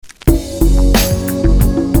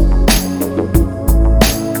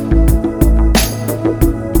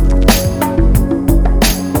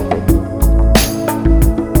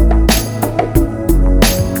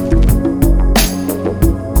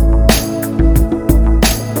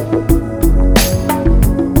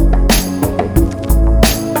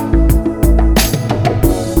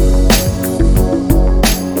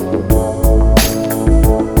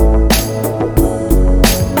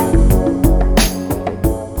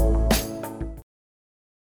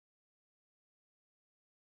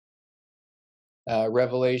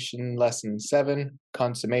Revelation Lesson 7,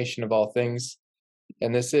 Consummation of All Things.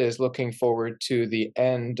 And this is looking forward to the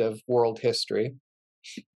end of world history.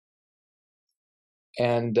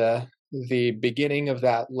 And the beginning of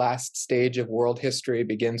that last stage of world history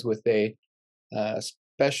begins with a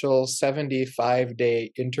special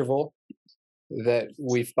 75-day interval that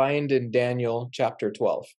we find in Daniel chapter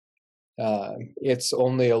 12. It's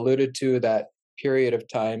only alluded to that period of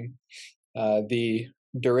time. The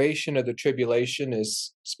duration of the tribulation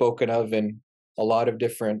is spoken of in a lot of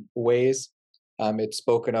different ways. It's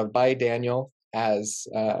spoken of by Daniel as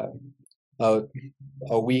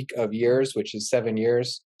a week of years, which is 7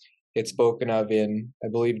 years. It's spoken of in, I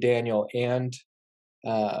believe, Daniel and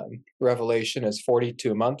Revelation as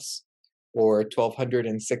 42 months or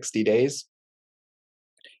 1,260 days.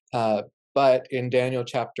 But in Daniel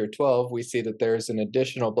chapter 12, we see that there's an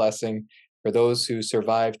additional blessing for those who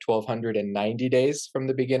survive 1,290 days from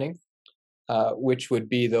the beginning, which would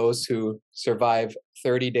be those who survive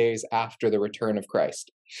 30 days after the return of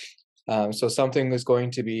Christ. So something is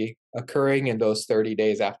going to be occurring in those 30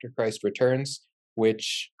 days after Christ returns,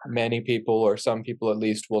 which many people, or some people at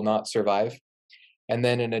least, will not survive. And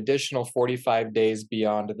then an additional 45 days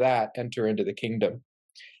beyond that enter into the kingdom.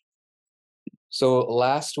 So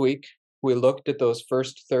last week, we looked at those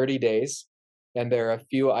first 30 days, and there are a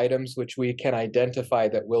few items which we can identify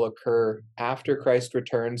that will occur after Christ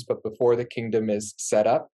returns, but before the kingdom is set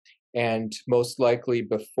up, and most likely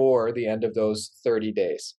before the end of those 30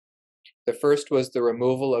 days. The first was the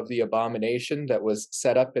removal of the abomination that was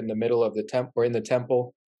set up in the middle of the temple, or in the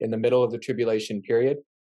temple in the middle of the tribulation period.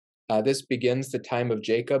 This begins the time of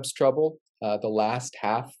Jacob's trouble, the last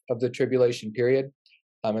half of the tribulation period.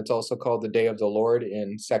 It's also called the Day of the Lord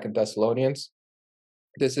in 2 Thessalonians.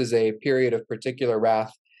 This is a period of particular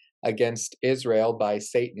wrath against Israel by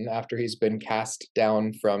Satan after he's been cast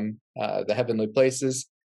down from the heavenly places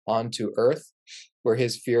onto earth, where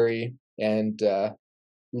his fury and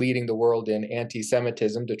leading the world in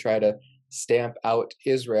anti-Semitism to try to stamp out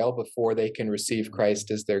Israel before they can receive Christ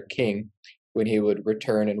as their king when he would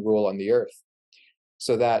return and rule on the earth.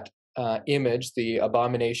 So that image, the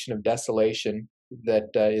abomination of desolation that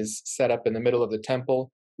is set up in the middle of the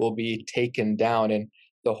temple, will be taken down, and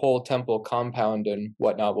the whole temple compound and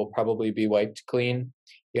whatnot will probably be wiped clean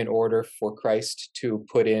in order for Christ to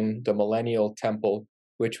put in the millennial temple,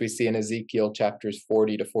 which we see in Ezekiel chapters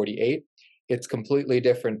 40 to 48. It's completely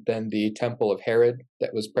different than the temple of Herod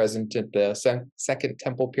that was present at the second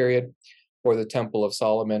temple period, or the temple of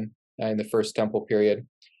Solomon in the first temple period.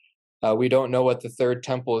 We don't know what the third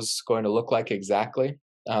temple is going to look like exactly,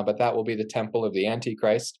 but that will be the temple of the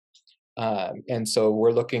Antichrist. And so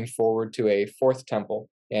we're looking forward to a fourth temple,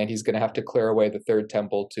 and he's going to have to clear away the third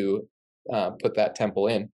temple to put that temple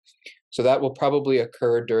in. So that will probably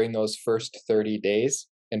occur during those first 30 days.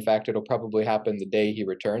 In fact, it'll probably happen the day he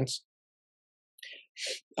returns.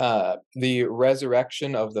 The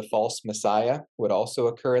resurrection of the false Messiah would also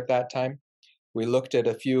occur at that time. We looked at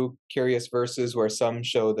a few curious verses where some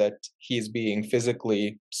show that he's being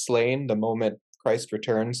physically slain the moment Christ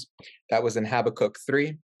returns. That was in Habakkuk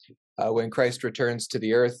 3. When Christ returns to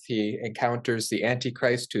the earth, he encounters the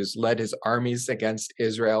Antichrist, who's led his armies against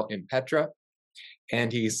Israel in Petra,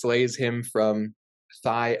 and he slays him from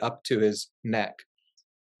thigh up to his neck.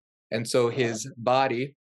 And so his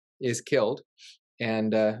body is killed,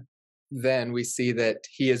 and then we see that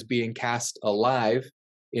he is being cast alive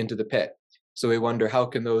into the pit. So we wonder, how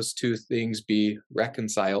can those two things be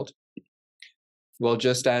reconciled? Well,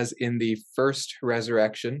 just as in the first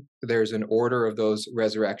resurrection, there's an order of those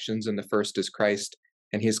resurrections, and the first is Christ,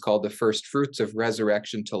 and he's called the first fruits of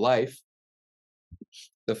resurrection to life.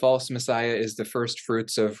 The false Messiah is the first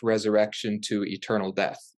fruits of resurrection to eternal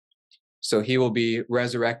death. So he will be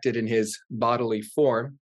resurrected in his bodily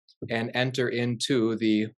form and enter into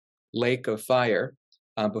the lake of fire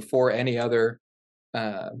before any other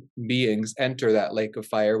beings enter that lake of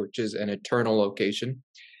fire, which is an eternal location.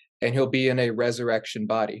 And he'll be in a resurrection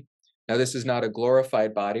body. Now, this is not a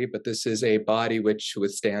glorified body, but this is a body which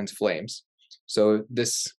withstands flames. So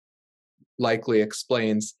this likely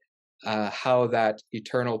explains how that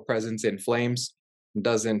eternal presence in flames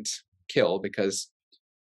doesn't kill, because,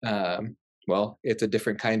 well, it's a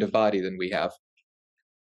different kind of body than we have.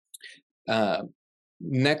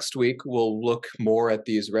 Next week, we'll look more at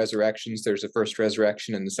these resurrections. There's a first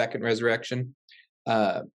resurrection and the second resurrection.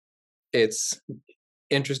 It's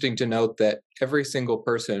interesting to note that every single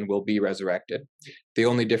person will be resurrected. The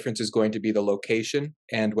only difference is going to be the location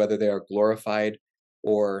and whether they are glorified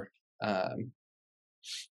or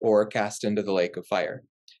cast into the lake of fire.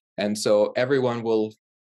 And so everyone will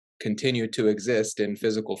continue to exist in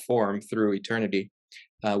physical form through eternity.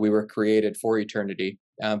 We were created for eternity,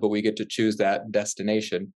 but we get to choose that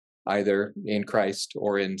destination either in Christ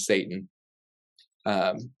or in Satan.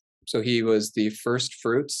 So he was the first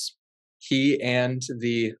fruits. He and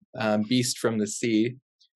the beast from the sea,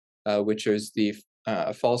 which is the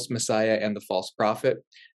false Messiah and the false prophet,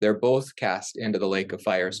 they're both cast into the lake of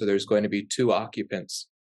fire. So there's going to be two occupants,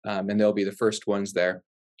 and they'll be the first ones there.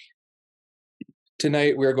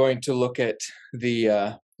 Tonight, we're going to look at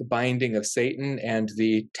the binding of Satan and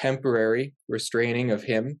the temporary restraining of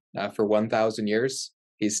him for 1,000 years.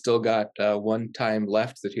 He's still got one time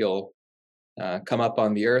left that he'll come up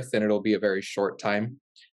on the earth, and it'll be a very short time.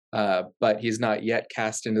 But he's not yet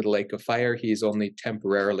cast into the lake of fire. He's only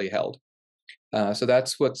temporarily held. So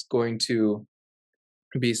that's what's going to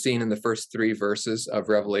be seen in the first 3 verses of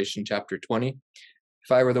Revelation chapter 20.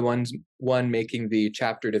 If I were the one making the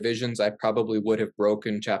chapter divisions, I probably would have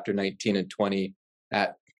broken chapter 19 and 20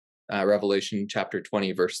 at Revelation chapter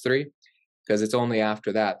 20, verse 3, because it's only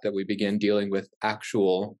after that that we begin dealing with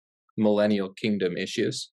actual millennial kingdom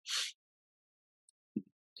issues.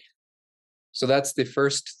 So that's the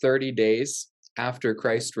first 30 days after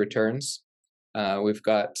Christ returns. We've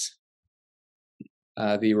got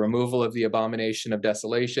the removal of the abomination of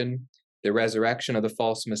desolation, the resurrection of the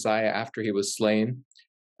false Messiah after he was slain,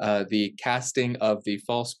 the casting of the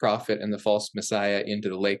false prophet and the false Messiah into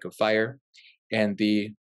the lake of fire, and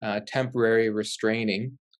the temporary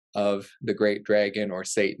restraining of the great dragon or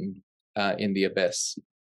Satan in the abyss.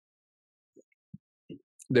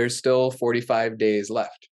 There's still 45 days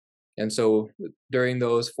left. And so during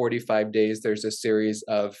those 45 days, there's a series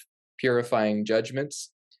of purifying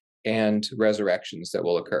judgments and resurrections that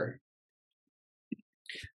will occur.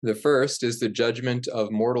 The first is the judgment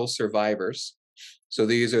of mortal survivors. So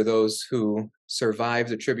these are those who survive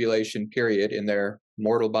the tribulation period in their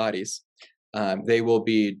mortal bodies. They will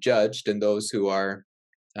be judged, and those who are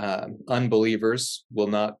unbelievers will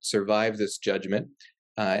not survive this judgment,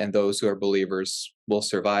 and those who are believers will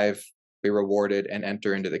survive, be rewarded, and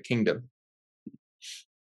enter into the kingdom.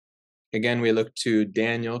 Again, we look to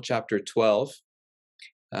Daniel chapter 12.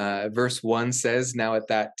 Verse 1 says, "Now at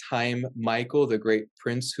that time, Michael, the great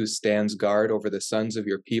prince who stands guard over the sons of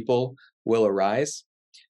your people, will arise,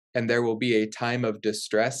 and there will be a time of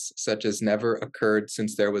distress such as never occurred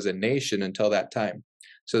since there was a nation until that time."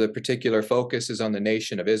 So the particular focus is on the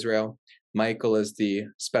nation of Israel. Michael is the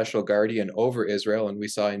special guardian over Israel, and we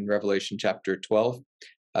saw in Revelation chapter 12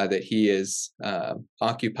 that he is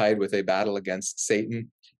occupied with a battle against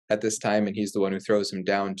Satan at this time, and he's the one who throws him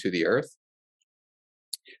down to the earth.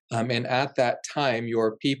 And at that time,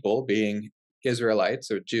 your people, being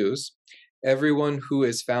Israelites or Jews, everyone who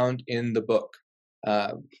is found in the book,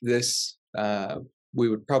 this we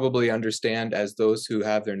would probably understand as those who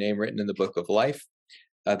have their name written in the book of life,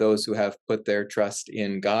 those who have put their trust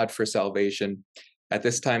in God for salvation. At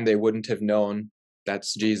this time, they wouldn't have known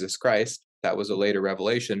that's Jesus Christ. That was a later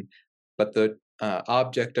revelation. But the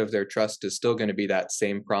object of their trust is still going to be that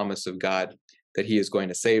same promise of God that he is going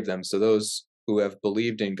to save them. So those who have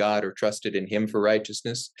believed in God or trusted in him for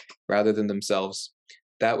righteousness rather than themselves,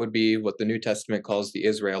 that would be what the New Testament calls the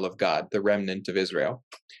Israel of God, the remnant of Israel.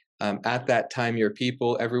 At that time, your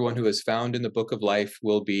people, everyone who is found in the book of life,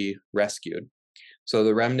 will be rescued. So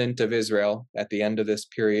the remnant of Israel, at the end of this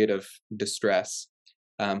period of distress,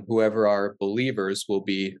 whoever are believers will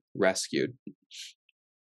be rescued.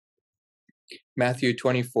 Matthew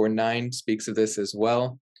 24:9 speaks of this as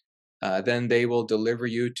well. Then they will deliver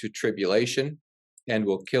you to tribulation and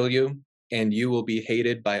will kill you, and you will be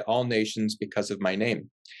hated by all nations because of my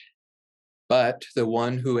name. But the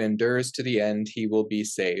one who endures to the end, he will be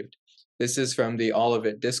saved. This is from the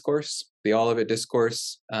Olivet Discourse. The Olivet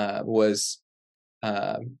Discourse was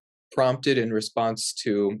prompted in response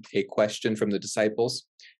to a question from the disciples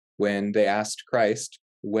when they asked Christ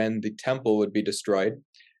when the temple would be destroyed,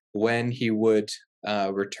 when he would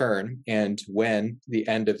return, and when the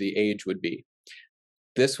end of the age would be.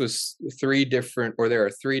 This was there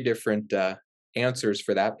are three different answers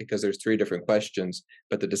for that because there's 3 different questions,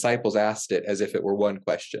 but the disciples asked it as if it were one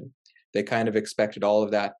question. They kind of expected all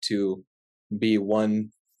of that to be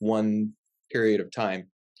one period of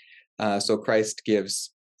time. So Christ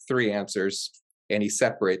gives 3 answers, and he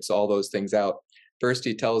separates all those things out. First,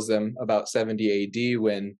 he tells them about 70 AD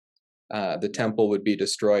when the temple would be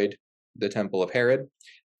destroyed, the temple of Herod.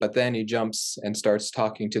 But then he jumps and starts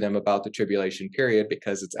talking to them about the tribulation period,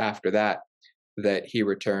 because it's after that that he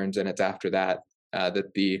returns, and it's after that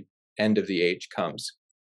that the end of the age comes.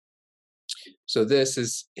 So this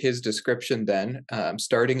is his description then,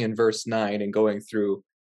 starting in verse 9 and going through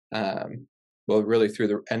well, really through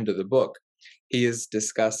the end of the book, he is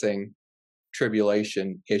discussing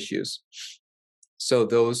tribulation issues. So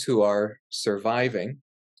those who are surviving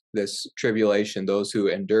this tribulation, those who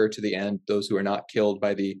endure to the end, those who are not killed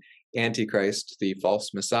by the Antichrist, the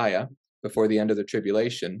false Messiah, before the end of the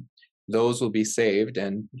tribulation, those will be saved.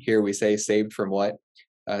 And here we say saved from what?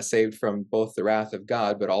 Saved from both the wrath of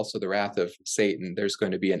God, but also the wrath of Satan. There's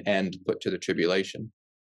going to be an end put to the tribulation.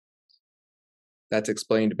 That's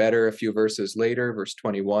explained better a few verses later, verse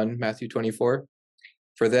 21, Matthew 24.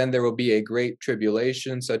 For then there will be a great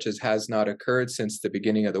tribulation, such as has not occurred since the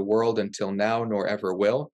beginning of the world until now, nor ever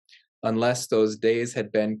will. Unless those days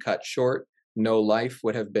had been cut short, no life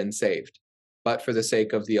would have been saved. But for the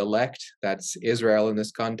sake of the elect, that's Israel in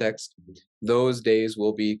this context, those days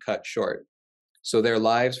will be cut short. So their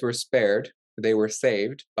lives were spared. They were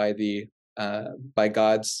saved by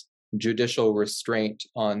God's judicial restraint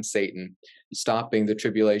on Satan, stopping the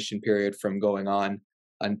tribulation period from going on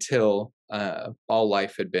until all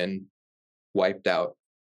life had been wiped out.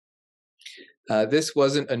 This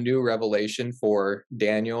wasn't a new revelation for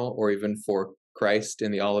Daniel or even for Christ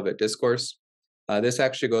in the Olivet Discourse. This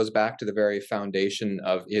actually goes back to the very foundation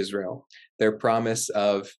of Israel. Their promise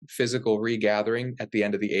of physical regathering at the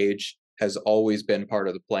end of the age has always been part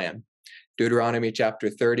of the plan. Deuteronomy chapter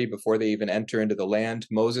 30, before they even enter into the land,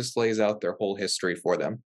 Moses lays out their whole history for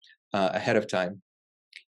them ahead of time.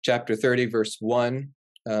 Chapter 30, verse 1,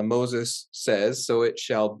 Moses says, "So it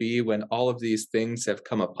shall be when all of these things have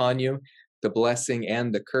come upon you, the blessing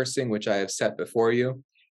and the cursing which I have set before you,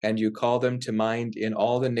 and you call them to mind in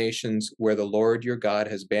all the nations where the Lord your God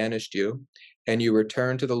has banished you, and you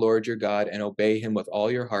return to the Lord your God and obey him with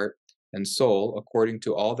all your heart and soul, according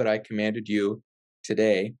to all that I commanded you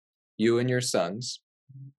today, you and your sons.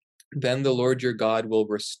 Then the Lord your God will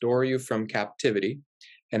restore you from captivity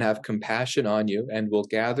and have compassion on you, and will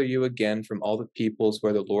gather you again from all the peoples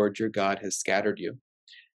where the Lord your God has scattered you.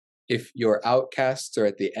 If your outcasts are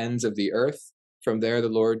at the ends of the earth, from there the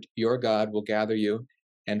Lord your God will gather you,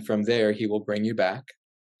 and from there he will bring you back.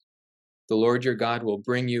 The Lord your God will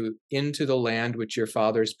bring you into the land which your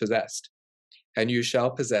fathers possessed, and you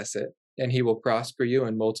shall possess it, and he will prosper you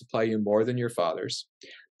and multiply you more than your fathers.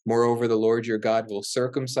 Moreover, the Lord your God will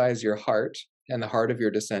circumcise your heart and the heart of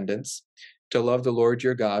your descendants, to love the Lord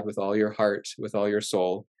your God with all your heart, with all your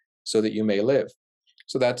soul, so that you may live."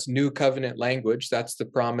 So that's new covenant language. That's the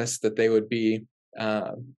promise that they would be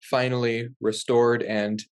finally restored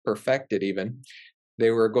and perfected even. They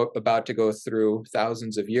were about to go through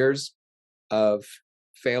thousands of years of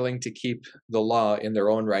failing to keep the law in their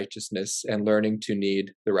own righteousness and learning to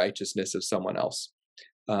need the righteousness of someone else,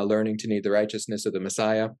 learning to need the righteousness of the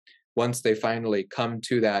Messiah. Once they finally come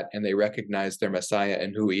to that and they recognize their Messiah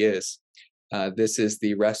and who he is, this is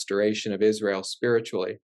the restoration of Israel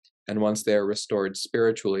spiritually. And once they're restored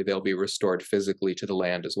spiritually, they'll be restored physically to the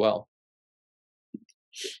land as well.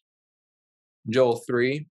 Joel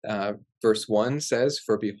 3, verse 1 says,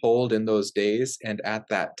 "For behold, in those days and at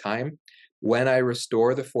that time, when I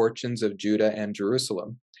restore the fortunes of Judah and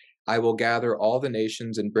Jerusalem, I will gather all the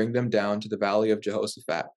nations and bring them down to the valley of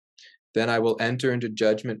Jehoshaphat. Then I will enter into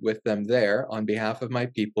judgment with them there on behalf of my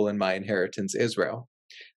people and my inheritance Israel,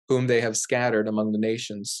 whom they have scattered among the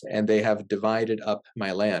nations, and they have divided up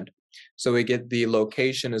my land." So we get the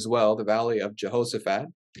location as well, the valley of Jehoshaphat.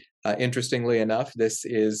 Interestingly enough, this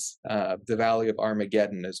is the valley of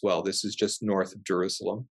Armageddon as well. This is just north of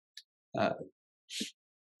Jerusalem.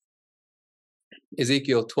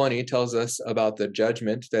 Ezekiel 20 tells us about the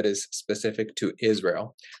judgment that is specific to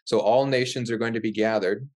Israel. So all nations are going to be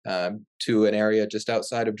gathered to an area just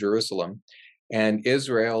outside of Jerusalem, and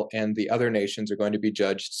Israel and the other nations are going to be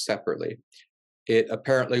judged separately. It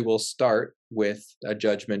apparently will start with a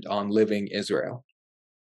judgment on living Israel.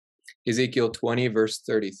 Ezekiel 20, verse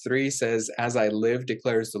 33 says, "As I live,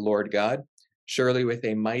 declares the Lord God, surely with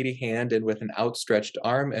a mighty hand and with an outstretched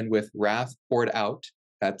arm and with wrath poured out,"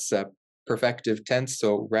 that's perfective tense,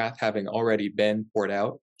 so wrath having already been poured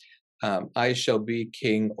out, "I shall be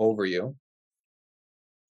king over you.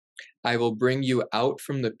 I will bring you out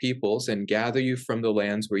from the peoples and gather you from the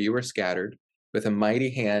lands where you were scattered, with a mighty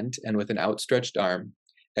hand and with an outstretched arm,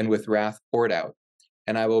 and with wrath poured out.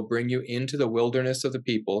 And I will bring you into the wilderness of the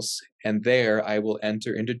peoples, and there I will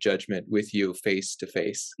enter into judgment with you face to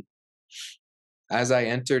face. As I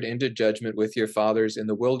entered into judgment with your fathers in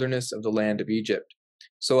the wilderness of the land of Egypt,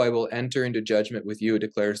 so I will enter into judgment with you,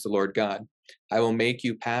 declares the Lord God. I will make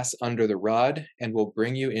you pass under the rod, and will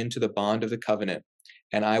bring you into the bond of the covenant.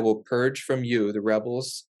 And I will purge from you the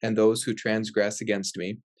rebels and those who transgress against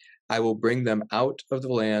me. I will bring them out of the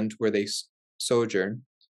land where they sojourn,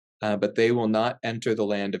 but they will not enter the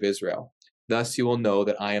land of Israel, Thus you will know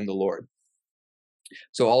that I am the Lord.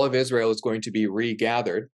 So all of Israel is going to be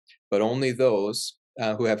regathered, but only those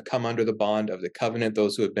who have come under the bond of the covenant,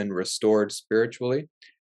 those who have been restored spiritually,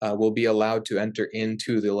 will be allowed to enter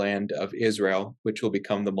into the land of Israel, which will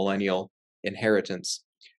become the millennial inheritance.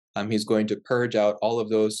 He's going to purge out all of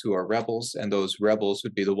those who are rebels, and those rebels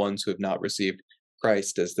would be the ones who have not received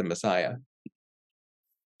Christ as the Messiah.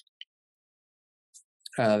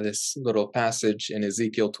 This little passage in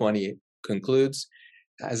Ezekiel 20 concludes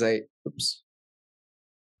as I'd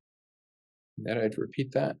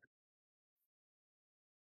repeat that.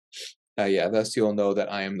 Thus you'll know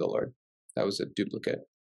that I am the Lord. That was a duplicate.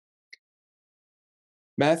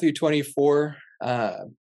 Matthew 24,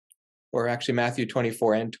 or actually Matthew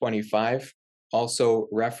 24 and 25 also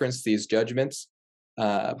reference these judgments,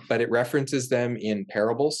 but it references them in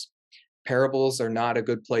parables. Parables are not a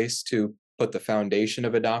good place to put the foundation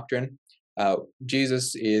of a doctrine.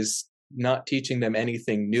 Jesus is not teaching them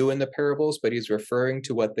anything new in the parables, but he's referring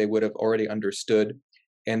to what they would have already understood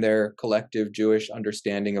in their collective Jewish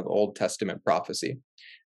understanding of Old Testament prophecy.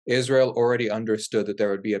 Israel already understood that there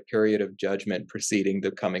would be a period of judgment preceding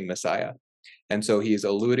the coming Messiah. And so he's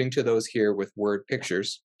alluding to those here with word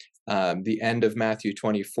pictures. The end of Matthew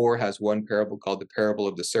 24 has one parable called the parable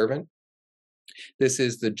of the servant. This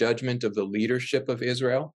is the judgment of the leadership of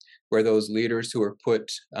Israel, where those leaders who are put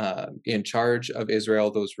in charge of Israel,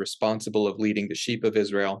 those responsible of leading the sheep of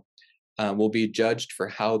Israel, will be judged for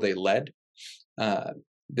how they led.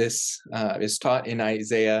 This is taught in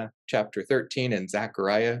Isaiah chapter 13 and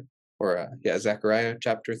Zechariah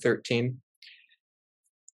chapter 13.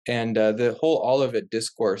 And the whole Olivet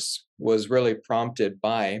discourse was really prompted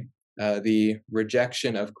by the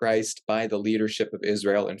rejection of Christ by the leadership of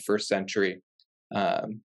Israel in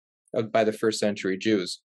by the first century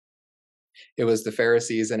Jews. It was the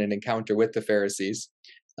Pharisees and an encounter with the Pharisees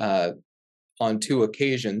on two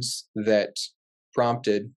occasions that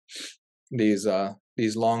prompted these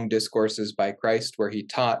long discourses by Christ where he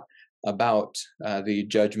taught about the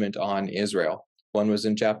judgment on Israel. One was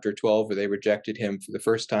in chapter 12 where they rejected him for the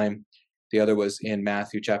first time. The other was in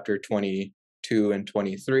Matthew chapter 22 and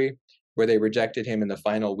 23 where they rejected him in the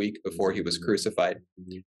final week before he was crucified.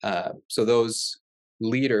 So those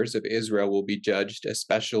leaders of Israel will be judged,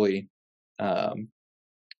 especially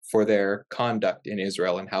for their conduct in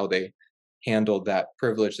Israel and how they handled that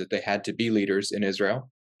privilege that they had to be leaders in Israel.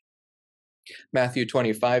 Matthew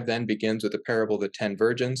 25 then begins with the parable of the 10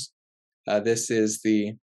 virgins. This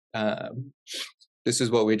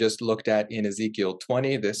is what we just looked at in Ezekiel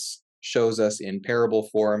 20. This shows us in parable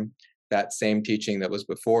form that same teaching that was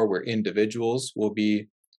before, where individuals will be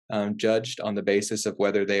judged on the basis of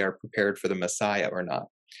whether they are prepared for the Messiah or not.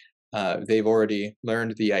 They've already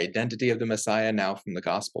learned the identity of the Messiah now from the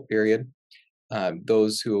gospel period.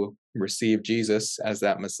 Those who receive Jesus as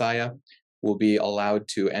that Messiah will be allowed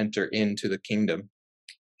to enter into the kingdom.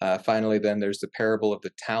 Finally, then there's the parable of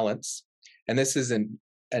the talents. And this is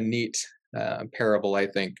a neat parable, I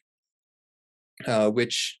think,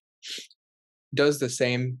 which does the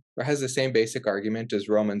same, or has the same basic argument as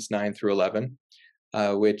Romans 9 through 11,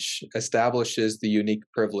 which establishes the unique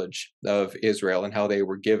privilege of Israel and how they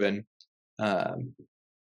were given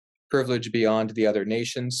privilege beyond the other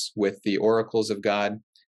nations with the oracles of God,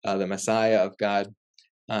 the Messiah of God.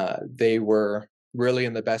 They were really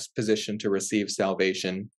in the best position to receive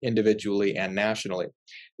salvation individually and nationally.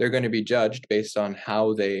 They're going to be judged based on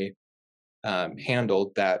how they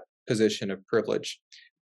handled that position of privilege.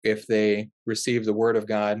 If they receive the word of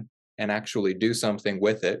God and actually do something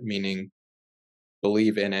with it, meaning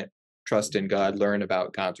believe in it, trust in God, learn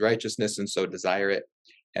about God's righteousness, and so desire it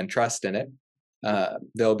and trust in it,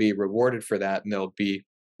 they'll be rewarded for that, and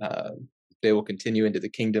they will continue into the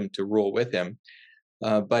kingdom to rule with him.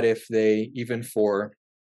 But if they, even for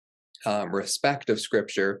respect of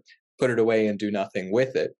Scripture, put it away and do nothing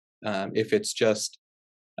with it, if it's just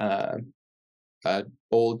an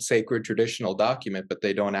old sacred traditional document, but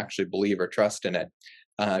they don't actually believe or trust in it,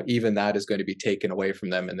 even that is going to be taken away from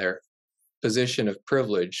them, and their position of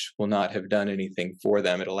privilege will not have done anything for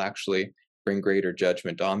them. It'll actually bring greater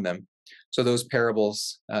judgment on them. So those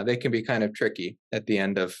parables, they can be kind of tricky at the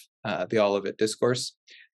end of the Olivet Discourse.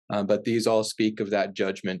 But these all speak of that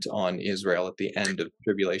judgment on Israel at the end of the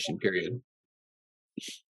tribulation period.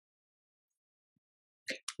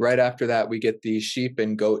 Right after that, we get the sheep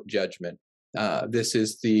and goat judgment. This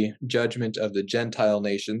is the judgment of the Gentile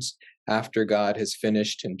nations after God has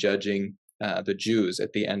finished in judging the Jews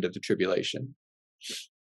at the end of the tribulation.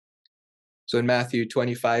 So in Matthew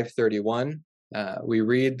 25:31, we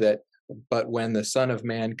read that, "But when the Son of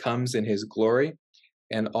Man comes in his glory,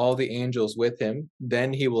 and all the angels with him.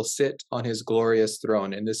 Then he will sit on his glorious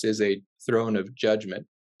throne, and this is a throne of judgment.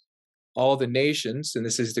 All the nations, and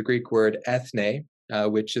this is the Greek word ethne,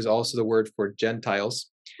 which is also the word for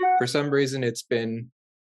Gentiles. For some reason, it's been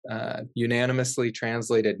unanimously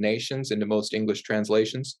translated nations into most English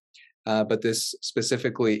translations, but this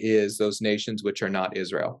specifically is those nations which are not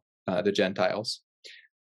Israel, the Gentiles.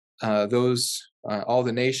 All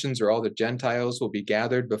the nations or all the Gentiles will be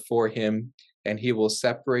gathered before him, and he will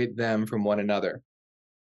separate them from one another,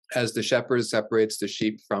 as the shepherd separates the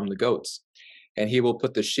sheep from the goats. And he will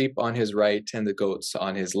put the sheep on his right and the goats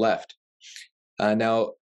on his left.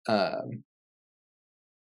 Now,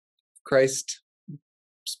 Christ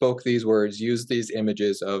spoke these words, used these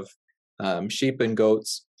images of sheep and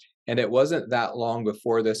goats, and it wasn't that long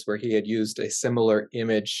before this where he had used a similar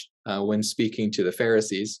image when speaking to the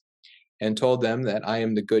Pharisees, and told them that I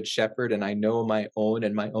am the good shepherd, and I know my own,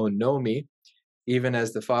 and my own know me, even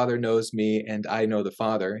as the Father knows me, and I know the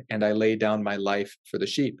Father, and I lay down my life for the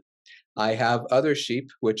sheep. I have other sheep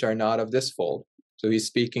which are not of this fold. So he's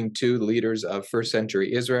speaking to leaders of first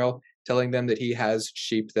century Israel, telling them that he has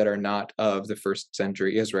sheep that are not of the first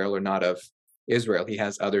century Israel or not of Israel. He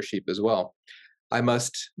has other sheep as well. I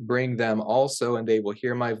must bring them also, and they will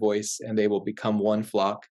hear my voice, and they will become one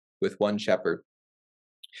flock with one shepherd.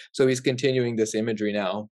 So he's continuing this imagery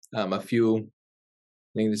now. I think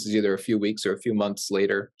this is either a few weeks or a few months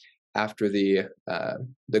later, after the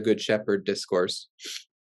Good Shepherd discourse.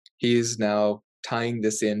 He's now tying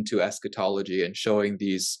this into eschatology and showing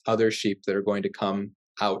these other sheep that are going to come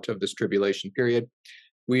out of this tribulation period.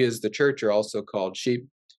 We as the church are also called sheep.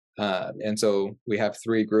 And so we have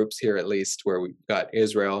three groups here at least, where we've got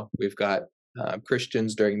Israel, we've got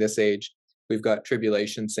Christians during this age, we've got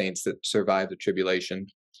tribulation saints that survive the tribulation.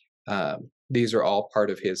 These are all part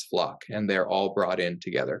of his flock, and they're all brought in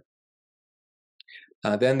together.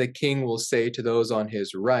 Then the king will say to those on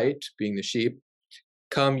his right, being the sheep,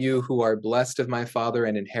 "Come, you who are blessed of my Father,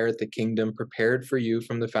 and inherit the kingdom prepared for you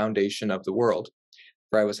from the foundation of the world.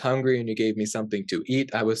 For I was hungry, and you gave me something to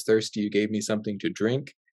eat. I was thirsty, you gave me something to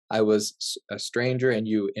drink. I was a stranger, and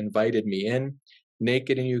you invited me in.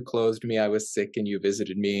 Naked, and you clothed me. I was sick, and you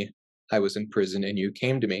visited me. I was in prison, and you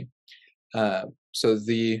came to me." So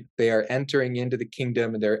they are entering into the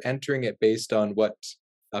kingdom, and they're entering it based on what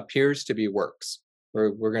appears to be works.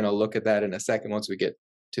 We're going to look at that in a second once we get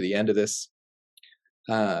to the end of this.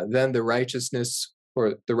 Then the righteous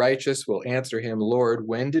will answer him, "Lord,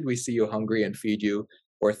 when did we see you hungry and feed you,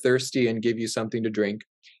 or thirsty and give you something to drink?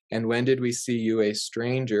 And when did we see you a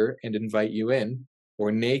stranger and invite you in,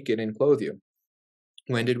 or naked and clothe you?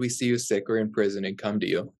 When did we see you sick or in prison and come to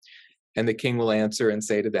you?" And the king will answer and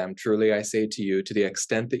say to them, "Truly I say to you, to the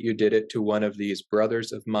extent that you did it to one of these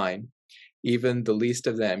brothers of mine, even the least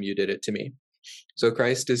of them, you did it to me." So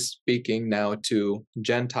Christ is speaking now to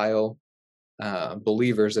Gentile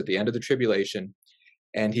believers at the end of the tribulation,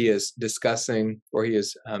 and he is discussing, or he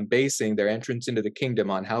is basing their entrance into the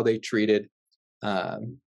kingdom on how they treated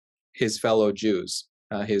his fellow Jews,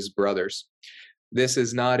 his brothers. This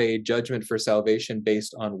is not a judgment for salvation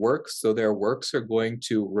based on works, so their works are going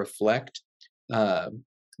to reflect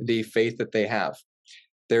the faith that they have.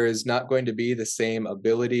 There is not going to be the same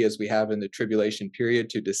ability as we have in the tribulation period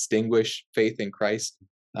to distinguish faith in Christ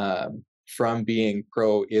from being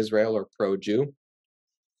pro-Israel or pro-Jew.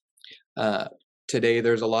 Today,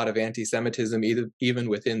 there's a lot of anti-Semitism, even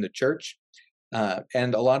within the church,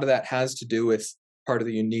 and a lot of that has to do with part of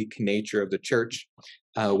the unique nature of the church,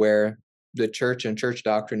 where the church and church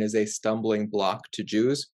doctrine is a stumbling block to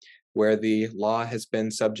Jews, where the law has been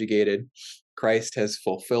subjugated. Christ has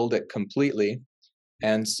fulfilled it completely.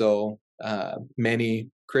 And so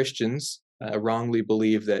many Christians wrongly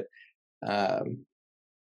believe that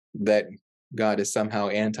that God is somehow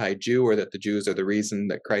anti-Jew, or that the Jews are the reason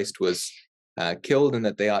that Christ was killed, and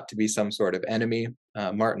that they ought to be some sort of enemy.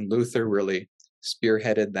 Martin Luther really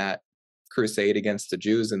spearheaded that crusade against the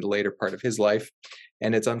Jews in the later part of his life,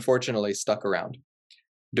 and it's unfortunately stuck around.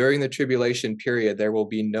 During the tribulation period, there will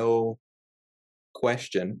be no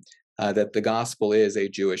question that the gospel is a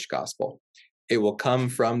Jewish gospel. It will come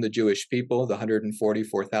from the Jewish people. The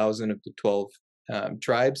 144,000 of the 12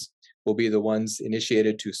 tribes will be the ones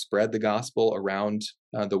initiated to spread the gospel around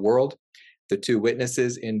the world. The two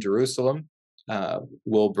witnesses in Jerusalem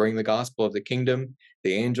will bring the gospel of the kingdom.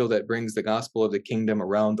 The angel that brings the gospel of the kingdom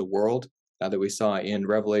around the world that we saw in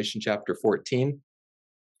Revelation chapter 14.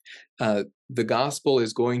 The gospel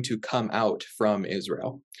is going to come out from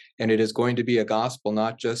Israel, and it is going to be a gospel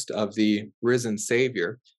not just of the risen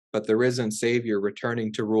Savior, but the risen Savior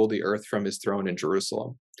returning to rule the earth from his throne in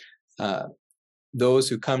Jerusalem. those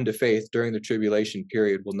who come to faith during the tribulation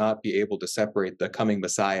period will not be able to separate the coming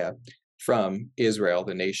Messiah from Israel,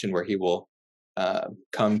 the nation where he will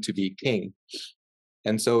come to be king.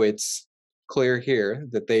 And so it's clear here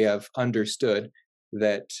that they have understood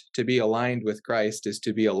that to be aligned with Christ is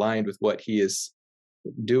to be aligned with what he is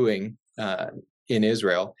doing in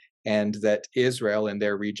Israel, and that Israel and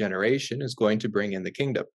their regeneration is going to bring in the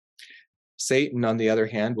kingdom. Satan, on the other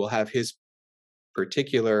hand, will have his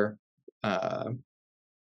particular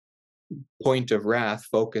point of wrath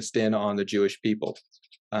focused in on the Jewish people,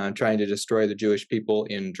 trying to destroy the Jewish people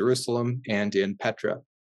in Jerusalem and in Petra.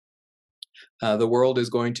 The world is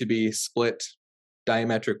going to be split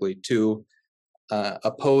diametrically. To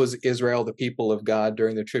oppose Israel, the people of God,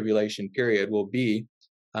 during the tribulation period will be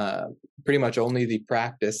pretty much only the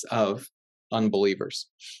practice of unbelievers.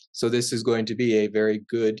 So this is going to be a very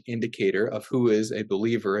good indicator of who is a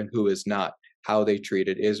believer and who is not, how they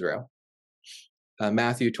treated Israel.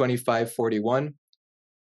 Matthew 25:41.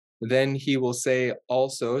 Then he will say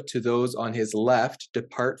also to those on his left,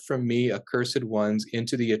 "Depart from me, accursed ones,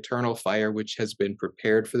 into the eternal fire which has been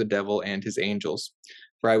prepared for the devil and his angels.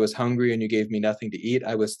 For I was hungry, and you gave me nothing to eat.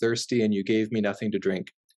 I was thirsty, and you gave me nothing to drink.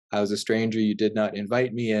 I was a stranger, you did not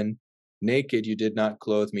invite me in. Naked, you did not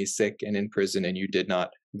clothe me. Sick and in prison, and you did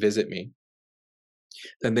not visit me."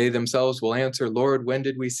 Then they themselves will answer, "Lord, when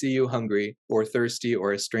did we see you hungry, or thirsty,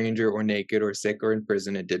 or a stranger, or naked, or sick, or in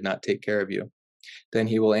prison, and did not take care of you?" Then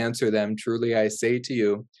he will answer them, "Truly I say to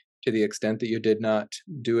you, to the extent that you did not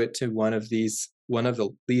do it to one of the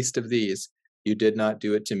least of these, you did not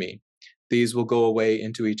do it to me. These will go away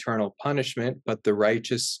into eternal punishment, but the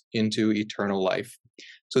righteous into eternal life."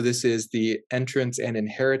 So this is the entrance and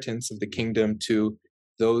inheritance of the kingdom to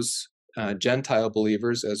those Gentile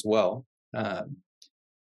believers as well at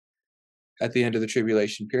the end of the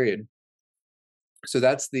tribulation period. So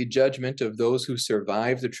that's the judgment of those who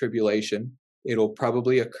survive the tribulation. It'll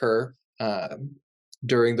probably occur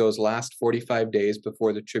during those last 45 days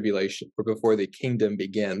before the tribulation, or before the kingdom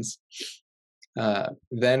begins.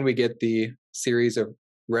 Then we get the series of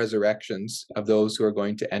resurrections of those who are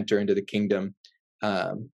going to enter into the kingdom,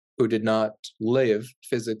 who did not live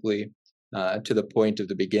physically to the point of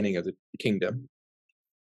the beginning of the kingdom.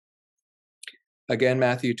 Again,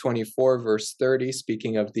 Matthew 24:30,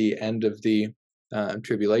 speaking of the end of the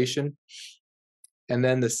tribulation. "And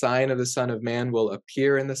then the sign of the Son of Man will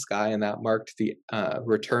appear in the sky," and that marked the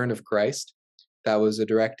return of Christ. That was a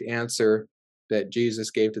direct answer that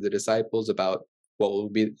Jesus gave to the disciples about what will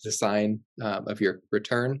be the sign of your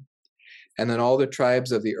return. "And then all the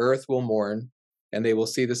tribes of the earth will mourn, and they will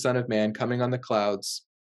see the Son of Man coming on the clouds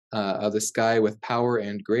of the sky with power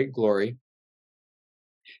and great glory.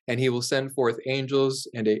 And he will send forth angels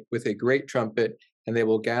with a great trumpet, and they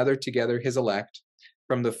will gather together his elect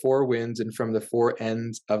from the four winds and from the four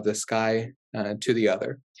ends of the sky to the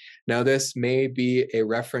other." Now, this may be a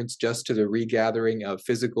reference just to the regathering of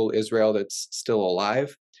physical Israel that's still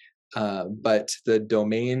alive, but the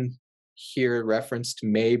domain here referenced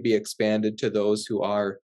may be expanded to those who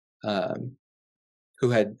are who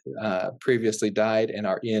had previously died and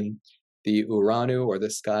are in the Uranu, or the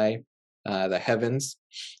sky, the heavens.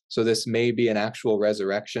 So this may be an actual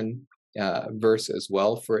resurrection verse as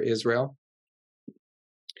well for Israel.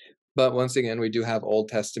 But once again, we do have Old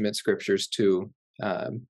Testament scriptures to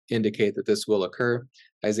indicate that this will occur.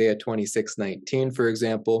 Isaiah 26:19, for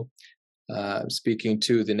example, speaking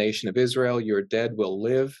to the nation of Israel, "Your dead will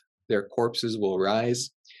live, their corpses will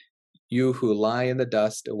rise. You who lie in the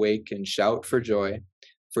dust, awake and shout for joy.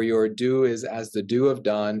 For your dew is as the dew of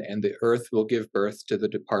dawn, and the earth will give birth to the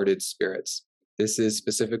departed spirits." This is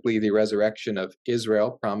specifically the resurrection of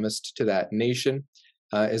Israel promised to that nation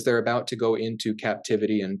as they're about to go into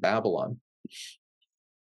captivity in Babylon.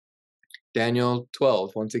 Daniel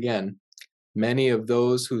 12, once again, "Many of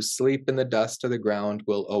those who sleep in the dust of the ground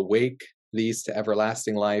will awake, these to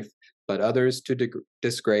everlasting life, but others to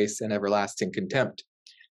disgrace and everlasting contempt."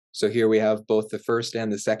 So here we have both the first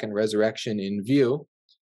and the second resurrection in view.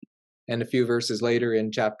 And a few verses later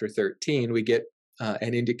in chapter 13, we get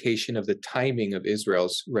an indication of the timing of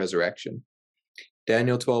Israel's resurrection.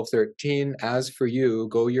 Daniel 12:13, "As for you,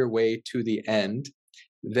 go your way to the end.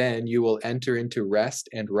 Then you will enter into rest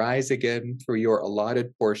and rise again for your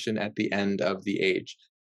allotted portion at the end of the age."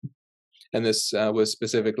 And this was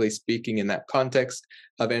specifically speaking in that context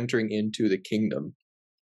of entering into the kingdom.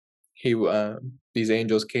 These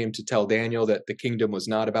angels came to tell Daniel that the kingdom was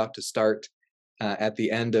not about to start at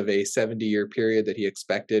the end of a 70-year period that he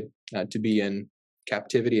expected to be in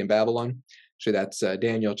captivity in Babylon. So that's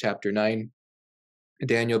Daniel chapter 9.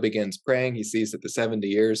 Daniel begins praying. He sees that the 70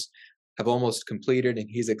 years have almost completed, and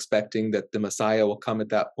he's expecting that the Messiah will come at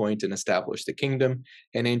that point and establish the kingdom.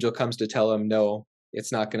 An angel comes to tell him, no,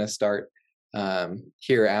 it's not going to start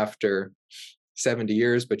here after 70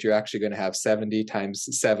 years, but you're actually going to have 70 times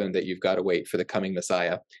 7 that you've got to wait for the coming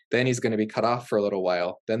Messiah. Then he's going to be cut off for a little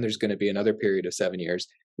while. Then there's going to be another period of 7 years.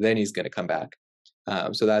 Then he's going to come back.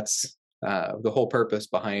 So that's the whole purpose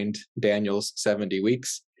behind Daniel's 70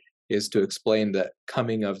 weeks, is to explain the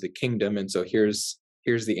coming of the kingdom. And so here's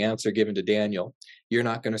the answer given to Daniel. You're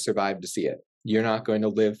not going to survive to see it. You're not going to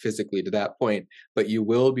live physically to that point, but you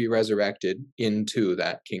will be resurrected into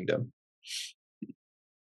that kingdom.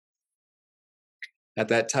 At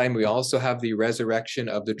that time, we also have the resurrection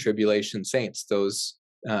of the tribulation saints, those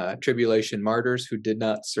tribulation martyrs who did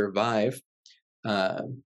not survive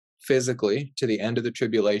physically to the end of the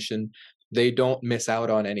tribulation. They don't miss out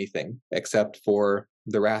on anything except for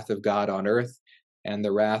the wrath of God on earth and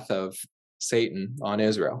the wrath of Satan on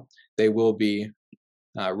Israel. They will be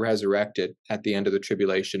resurrected at the end of the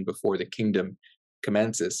tribulation before the kingdom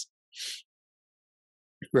commences.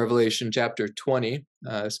 Revelation chapter 20,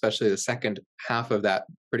 especially the second half of that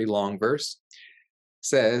pretty long verse,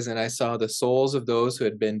 says, "And I saw the souls of those who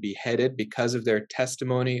had been beheaded because of their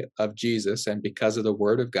testimony of Jesus and because of the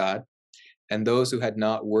word of God, and those who had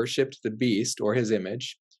not worshipped the beast or his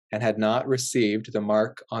image, and had not received the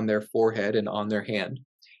mark on their forehead and on their hand.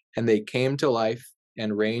 And they came to life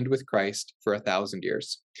and reigned with Christ for 1,000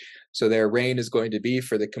 years." So their reign is going to be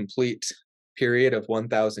for the complete period of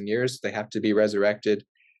 1,000 years. They have to be resurrected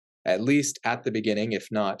at least at the beginning, if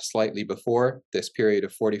not slightly before. This period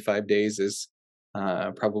of 45 days is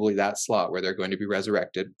probably that slot where they're going to be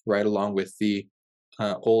resurrected, right along with the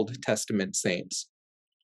Old Testament saints.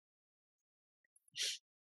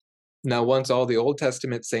 Now, once all the Old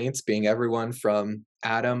Testament saints, being everyone from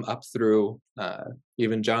Adam up through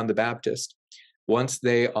even John the Baptist, once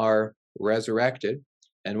they are resurrected,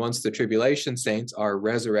 and once the tribulation saints are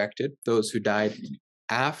resurrected, those who died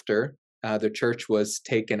after the church was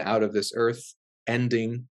taken out of this earth,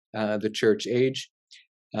 ending the church age,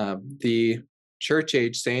 the church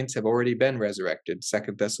age saints have already been resurrected.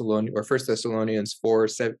 1 Thessalonians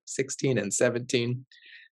 4:16 and 17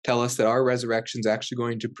 tell us that our resurrection is actually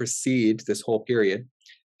going to precede this whole period.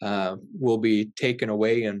 We'll be taken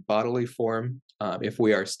away in bodily form if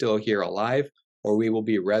we are still here alive, or we will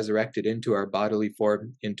be resurrected into our bodily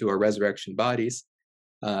form, into our resurrection bodies,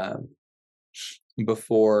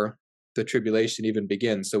 before the tribulation even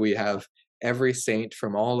begins. So we have every saint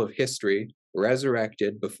from all of history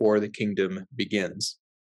resurrected before the kingdom begins.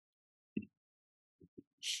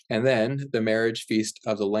 And then the marriage feast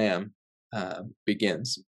of the Lamb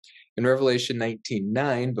begins. In Revelation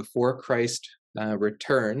 19:9, before Christ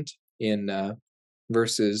returned, in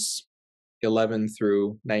verses 11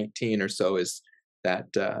 through 19 or so is that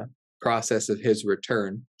process of his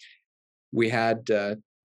return. We had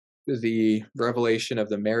the revelation of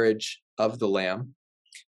the marriage of the Lamb.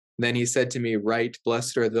 Then he said to me, "Write,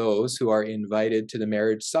 blessed are those who are invited to the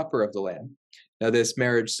marriage supper of the Lamb." Now, this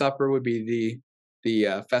marriage supper would be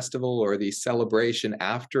the festival or the celebration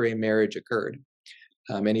after a marriage occurred.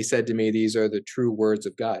 And he said to me, "These are the true words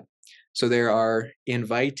of God." So there are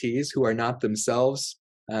invitees who are not themselves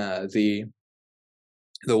the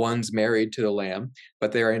ones married to the Lamb,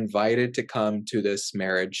 but they are invited to come to this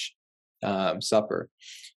marriage supper.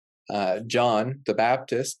 John the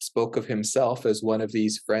Baptist spoke of himself as one of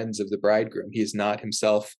these friends of the bridegroom. He is not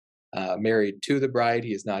himself married to the bride.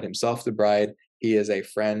 He is not himself the bride. He is a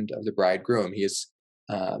friend of the bridegroom. He is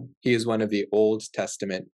one of the Old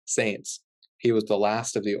Testament saints. He was the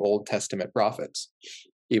last of the Old Testament prophets,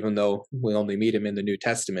 even though we only meet him in the New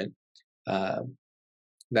Testament.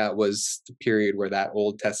 That was the period where that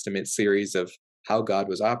Old Testament series of how God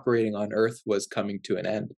was operating on earth was coming to an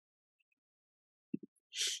end.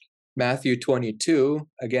 Matthew 22,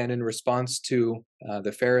 again in response to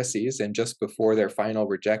the Pharisees and just before their final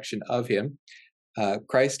rejection of him,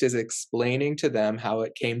 Christ is explaining to them how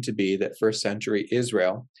it came to be that first century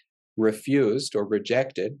Israel refused or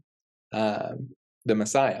rejected the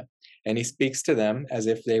Messiah. And he speaks to them as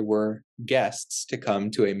if they were guests to come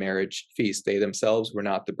to a marriage feast. They themselves were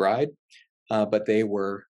not the bride, but they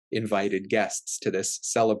were invited guests to this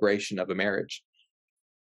celebration of a marriage.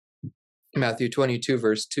 Matthew 22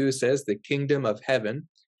 verse 2 says, "The kingdom of heaven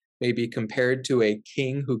may be compared to a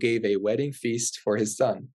king who gave a wedding feast for his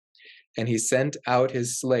son. And he sent out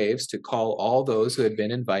his slaves to call all those who had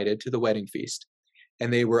been invited to the wedding feast,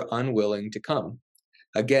 and they were unwilling to come.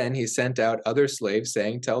 Again, he sent out other slaves,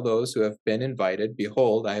 saying, 'Tell those who have been invited,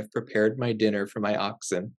 behold, I have prepared my dinner for my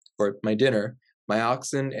oxen, or my dinner, my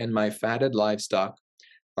oxen and my fatted livestock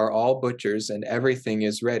are all butchers, and everything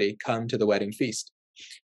is ready. Come to the wedding feast."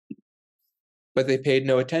 But they paid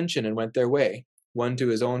no attention and went their way, one to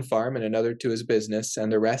his own farm and another to his business,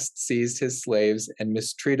 and the rest seized his slaves and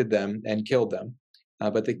mistreated them and killed them.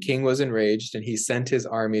 But the king was enraged, and he sent his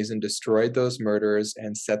armies and destroyed those murderers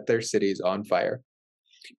and set their cities on fire.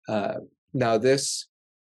 Now this,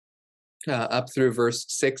 up through verse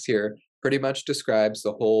 6 here, pretty much describes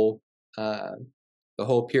the whole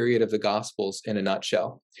period of the Gospels in a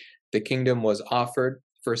nutshell. The kingdom was offered.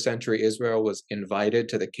 First century Israel was invited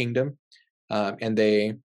to the kingdom, and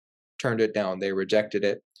they turned it down. They rejected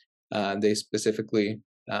it. They specifically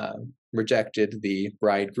rejected the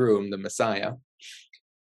bridegroom, the Messiah.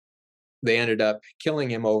 They ended up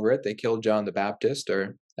killing him over it. They killed John the Baptist,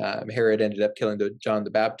 or Herod ended up killing John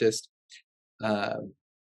the Baptist. And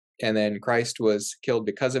then Christ was killed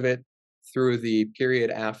because of it. Through the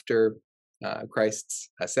period after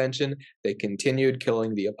Christ's ascension, they continued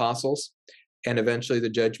killing the apostles. And eventually the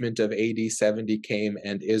judgment of AD 70 came,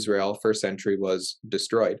 and Israel, first century, was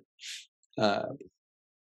destroyed. But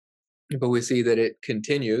we see that it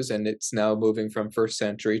continues, and it's now moving from first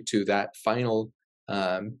century to that final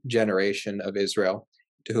generation of Israel,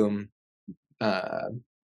 to whom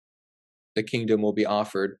the kingdom will be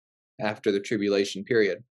offered after the tribulation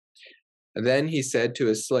period. And then he said to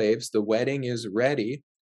his slaves, "The wedding is ready,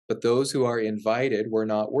 but those who are invited were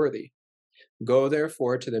not worthy. Go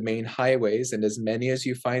therefore to the main highways, and as many as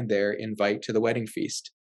you find there, invite to the wedding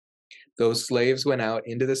feast." Those slaves went out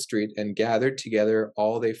into the street and gathered together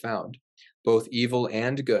all they found, both evil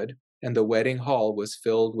and good, and the wedding hall was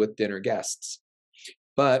filled with dinner guests.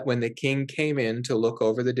 But when the king came in to look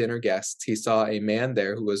over the dinner guests, he saw a man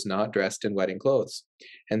there who was not dressed in wedding clothes,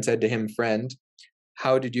 and said to him, "Friend,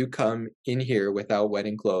 how did you come in here without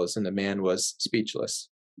wedding clothes?" And the man was speechless.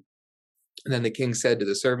 And then the king said to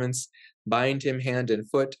the servants, "Bind him hand and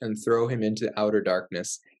foot and throw him into outer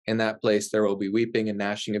darkness. In that place there will be weeping and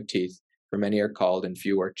gnashing of teeth, for many are called and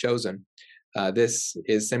few are chosen." This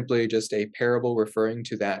is simply just a parable referring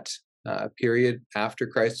to that period after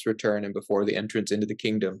Christ's return and before the entrance into the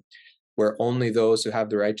kingdom, where only those who have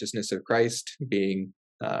the righteousness of Christ, being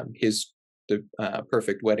the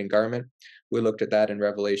perfect wedding garment. We looked at that in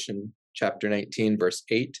Revelation chapter 19, verse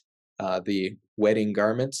 8, the wedding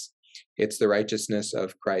garments. It's the righteousness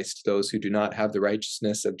of Christ. Those who do not have the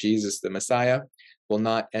righteousness of Jesus, the Messiah, will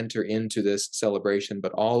not enter into this celebration,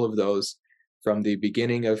 but all of those from the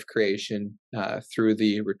beginning of creation through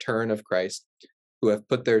the return of Christ, who have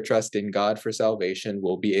put their trust in God for salvation,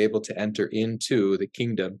 will be able to enter into the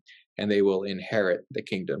kingdom, and they will inherit the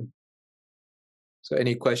kingdom. So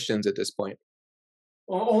any questions at this point?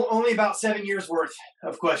 Only about 7 years worth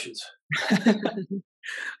of questions.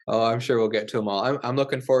 Oh, I'm sure we'll get to them all. I'm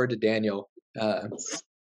looking forward to Daniel. A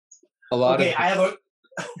lot okay, of I have a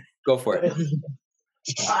go for it.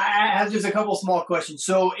 I have just a couple small questions.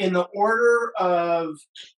 So, in the order of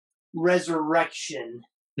resurrection,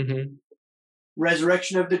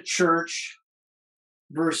 resurrection of the church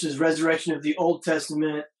versus resurrection of the Old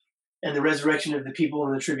Testament and the resurrection of the people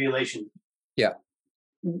in the tribulation. Yeah.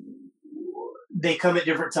 They come at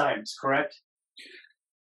different times, correct?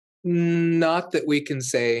 Not that we can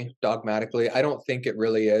say dogmatically. I don't think it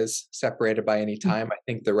really is separated by any time. I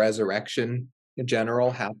think the resurrection in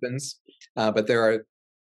general happens, but there are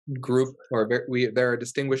there are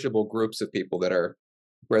distinguishable groups of people that are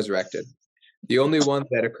resurrected. The only one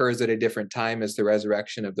that occurs at a different time is the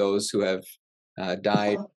resurrection of those who have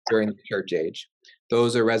died during the church age.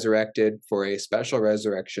 Those are resurrected for a special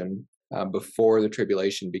resurrection before the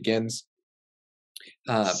tribulation begins,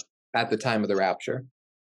 at the time of the rapture.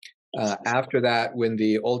 After that, when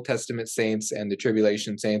the Old Testament saints and the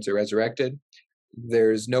tribulation saints are resurrected,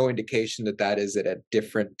 there's no indication that that is at a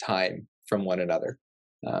different time from one another.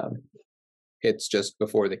 It's just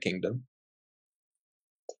before the kingdom.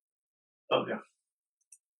 Okay.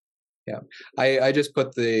 Yeah, I just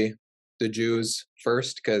put the Jews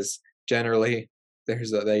first because generally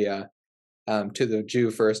there's to the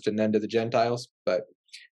Jew first and then to the Gentiles. But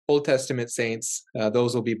Old Testament saints,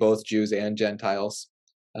 those will be both Jews and Gentiles.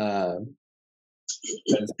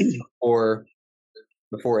 Before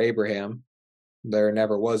Abraham, there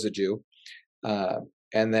never was a Jew,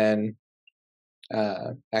 and then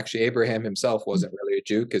actually Abraham himself wasn't really a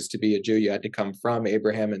Jew, because to be a Jew you had to come from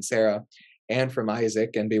Abraham and Sarah and from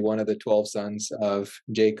Isaac and be one of the 12 sons of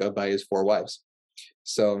Jacob by his 4 wives.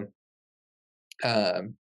 So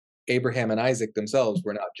Abraham and Isaac themselves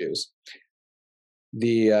were not Jews.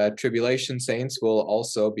 The tribulation saints will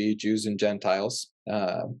also be Jews and Gentiles.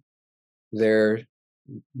 The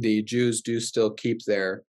Jews do still keep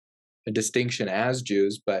their distinction as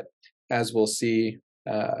Jews, but as we'll see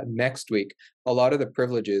next week, a lot of the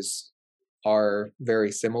privileges are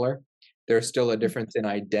very similar. There's still a difference in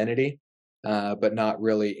identity, but not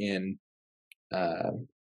really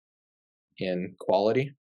in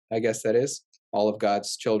quality, I guess that is. All of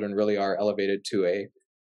God's children really are elevated to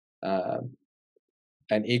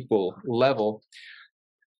an equal level.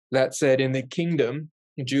 That said, in the kingdom,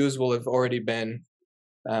 Jews will have already been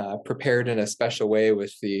prepared in a special way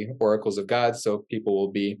with the oracles of God, so people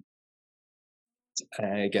will be,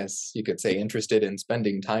 I guess you could say, interested in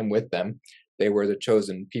spending time with them. They were the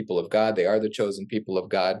chosen people of God. They are the chosen people of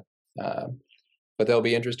God. But they'll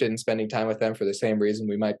be interested in spending time with them for the same reason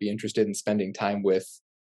we might be interested in spending time with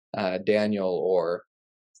Daniel or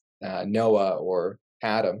Noah or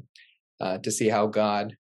Adam, to see how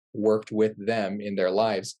God worked with them in their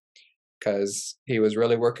lives, because he was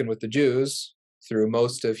really working with the Jews through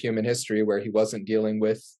most of human history, where he wasn't dealing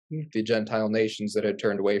with the Gentile nations that had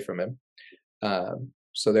turned away from him.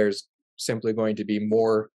 So there's simply going to be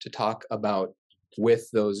more to talk about with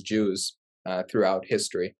those Jews throughout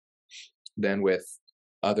history than with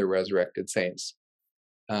other resurrected saints.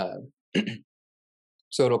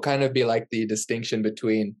 So it'll kind of be like the distinction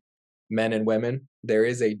between men and women. There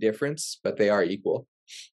is a difference, but they are equal.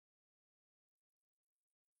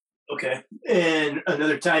 Okay. And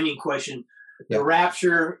another timing question. The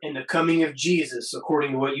rapture and the coming of Jesus,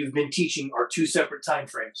 according to what you've been teaching, are two separate time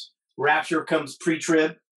frames. Rapture comes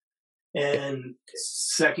pre-trib, and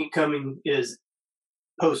second coming is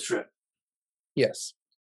post-trib. Yes.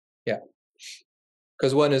 Yeah.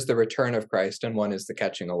 Because one is the return of Christ and one is the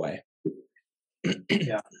catching away.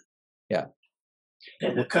 Yeah. Yeah.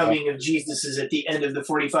 And the coming of Jesus is at the end of the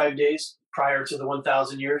 45 days prior to the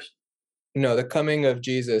 1,000 years? No, the coming of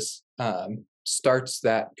Jesus starts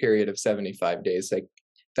that period of 75 days. Like,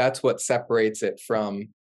 that's what separates it from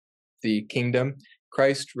the kingdom.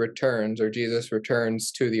 Christ returns, or Jesus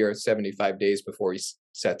returns to the earth 75 days before he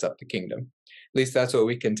sets up the kingdom. At least that's what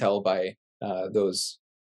we can tell by those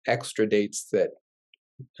extra dates that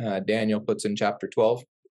Daniel puts in chapter 12.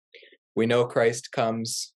 We know Christ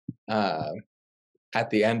comes at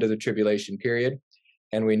the end of the tribulation period,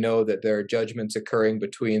 and we know that there are judgments occurring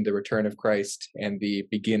between the return of Christ and the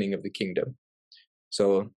beginning of the kingdom.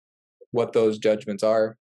 So what those judgments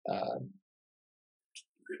are,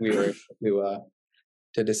 we were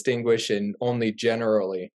to distinguish and only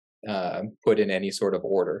generally put in any sort of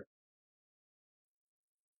order.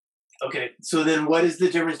 Okay, so then what is the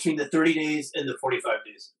difference between the 30 days and the 45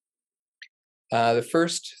 days? The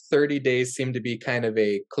first 30 days seem to be kind of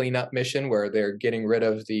a cleanup mission where they're getting rid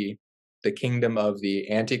of the kingdom of the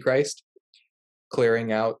Antichrist,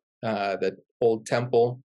 clearing out the old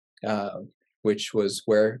temple, which was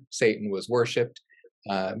where Satan was worshipped,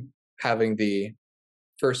 having the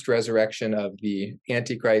first resurrection of the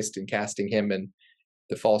Antichrist and casting him and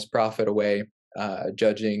the false prophet away,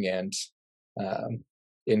 judging and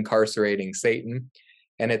incarcerating Satan.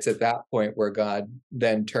 And it's at that point where God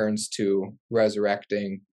then turns to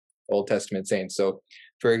resurrecting Old Testament saints. So,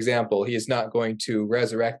 for example, he is not going to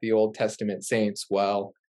resurrect the Old Testament saints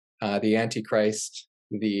while the Antichrist,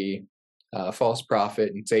 the false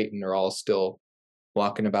prophet, and Satan are all still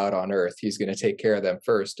walking about on earth. He's going to take care of them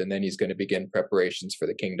first, and then he's going to begin preparations for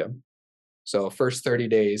the kingdom. So first 30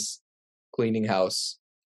 days, cleaning house,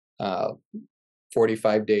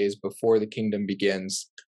 45 days before the kingdom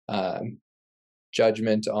begins,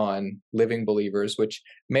 judgment on living believers, which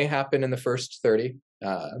may happen in the first 30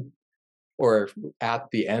 or at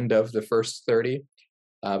the end of the first 30.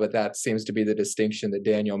 But that seems to be the distinction that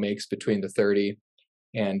Daniel makes between the 30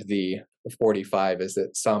 and the 45, is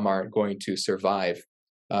that some aren't going to survive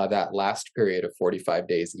that last period of 45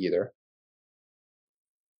 days either.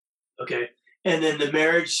 Okay. And then the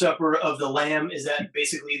marriage supper of the Lamb, is that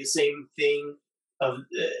basically the same thing of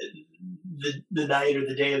the night or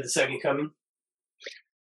the day of the second coming?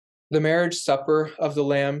 The marriage supper of the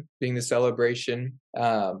Lamb being the celebration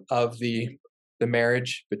of the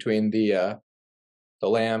marriage between the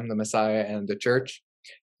Lamb, the Messiah, and the church.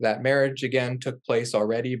 That marriage again took place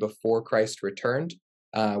already before Christ returned,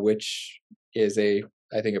 which is I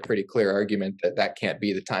think a pretty clear argument that can't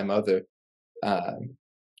be the time of the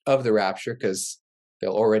rapture, because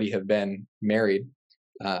they'll already have been married.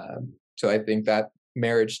 So I think that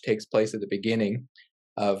marriage takes place at the beginning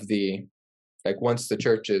of once the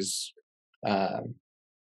church is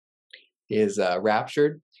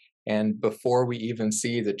raptured, and before we even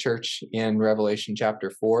see the church in Revelation chapter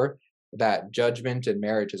 4, that judgment and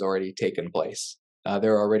marriage has already taken place.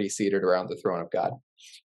 They're already seated around the throne of God.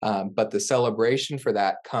 But the celebration for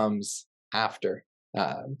that comes after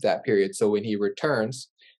that period. So when he returns,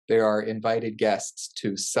 there are invited guests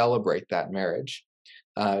to celebrate that marriage.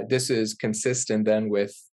 This is consistent then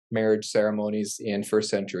with marriage ceremonies in first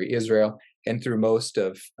century Israel and through most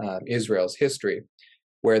of Israel's history,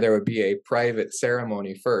 where there would be a private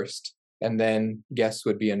ceremony first, and then guests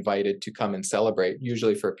would be invited to come and celebrate,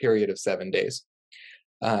 usually for a period of 7 days.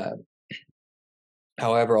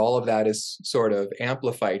 However, all of that is sort of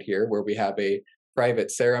amplified here, where we have a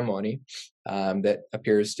private ceremony that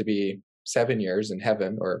appears to be 7 years in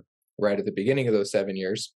heaven, or right at the beginning of those 7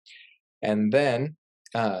 years. And then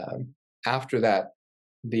after that,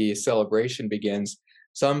 the celebration begins.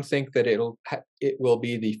 Some think that it will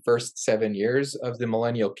be the first 7 years of the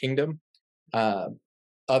millennial kingdom.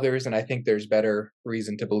 Others, and I think there's better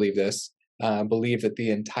reason to believe this, believe that the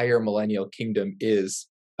entire millennial kingdom is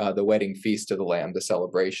the wedding feast of the Lamb, the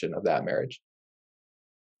celebration of that marriage.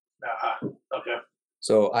 Okay.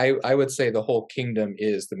 So I would say the whole kingdom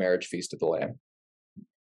is the marriage feast of the Lamb.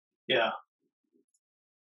 Yeah.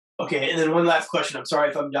 Okay, and then one last question. I'm sorry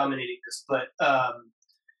if I'm dominating this, but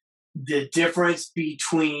the difference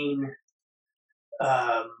between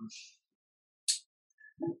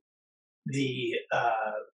the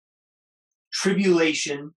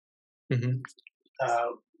tribulation, Mm-hmm.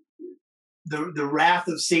 the wrath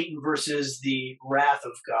of Satan versus the wrath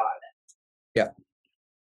of God. Yeah.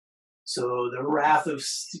 So the wrath of,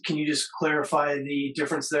 can you just clarify the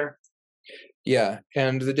difference there? Yeah,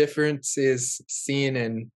 and the difference is seen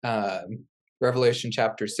in Revelation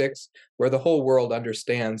chapter 6, where the whole world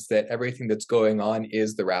understands that everything that's going on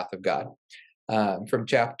is the wrath of God. From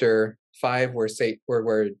chapter 5,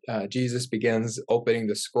 where Jesus begins opening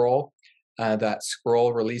the scroll, that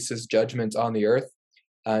scroll releases judgment on the earth.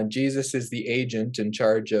 Jesus is the agent in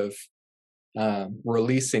charge of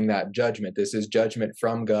releasing that judgment. This is judgment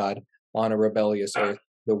from God on a rebellious earth,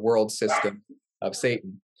 the world system of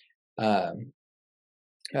Satan.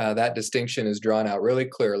 That distinction is drawn out really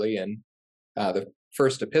clearly in the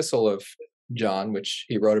first epistle of John, which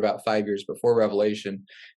he wrote about 5 years before Revelation,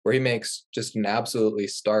 where he makes just an absolutely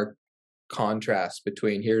stark contrast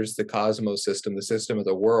between here's the cosmos system, the system of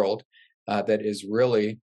the world that is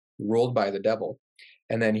really ruled by the devil,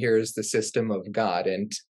 and then here's the system of God.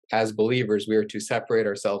 And as believers, we are to separate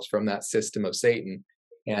ourselves from that system of Satan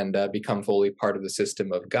and become fully part of the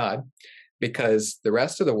system of God, because the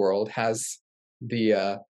rest of the world has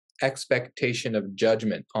the expectation of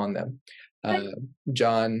judgment on them.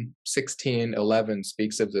 John 16:11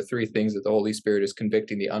 speaks of the three things that the Holy Spirit is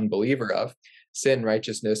convicting the unbeliever of: sin,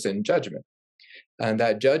 righteousness, and judgment. And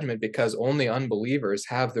that judgment, because only unbelievers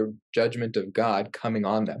have the judgment of God coming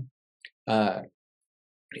on them.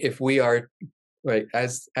 If we are, right,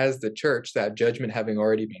 as the church, that judgment having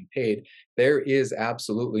already been paid, there is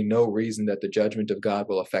absolutely no reason that the judgment of God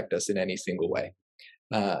will affect us in any single way.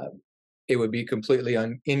 It would be completely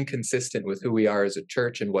inconsistent with who we are as a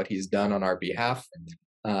church and what he's done on our behalf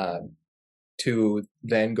to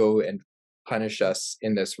then go and punish us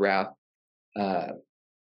in this wrath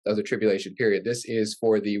of the tribulation period. This is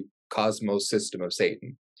for the cosmos system of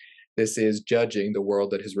Satan. This is judging the world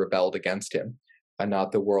that has rebelled against him, and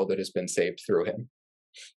not the world that has been saved through him.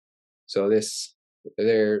 So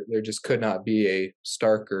there just could not be a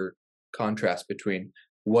starker contrast between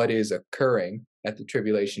what is occurring at the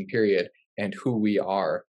tribulation period and who we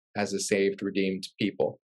are as a saved, redeemed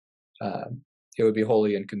people. It would be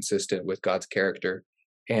wholly inconsistent with God's character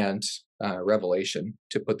and revelation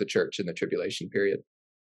to put the church in the tribulation period.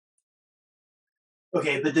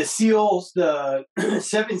 Okay, but the seals, the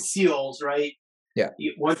 7 seals, right? Yeah.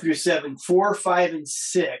 1 through 7, 4, 5, and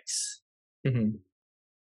 6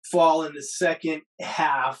 fall in the second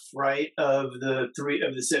half, right, of the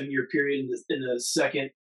 7-year period, in the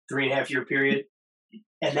second 3.5-year period,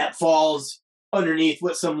 and that falls underneath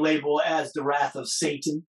what some label as the wrath of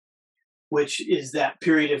Satan, which is that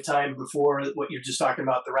period of time before what you're just talking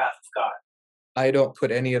about, the wrath of God. I don't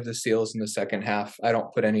put any of the seals in the second half. I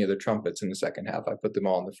don't put any of the trumpets in the second half. I put them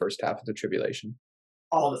all in the first half of the tribulation.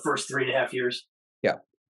 All the first 3.5 years? Yeah.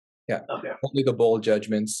 Okay. Only the bowl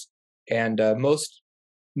judgments. And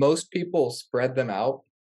most people spread them out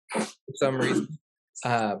for some reason.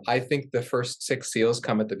 I think the first 6 seals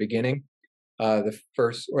come at the beginning. The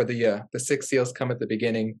 6 seals come at the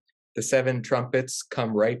beginning. The 7 trumpets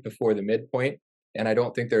come right before the midpoint, and I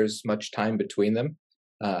don't think there's much time between them.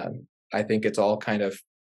 I think it's all kind of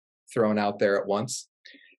thrown out there at once.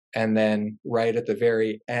 And then right at the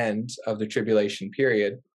very end of the tribulation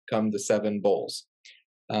period come the 7 bowls.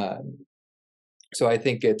 So I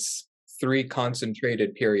think it's 3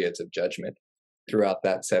 concentrated periods of judgment throughout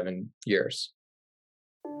that 7 years.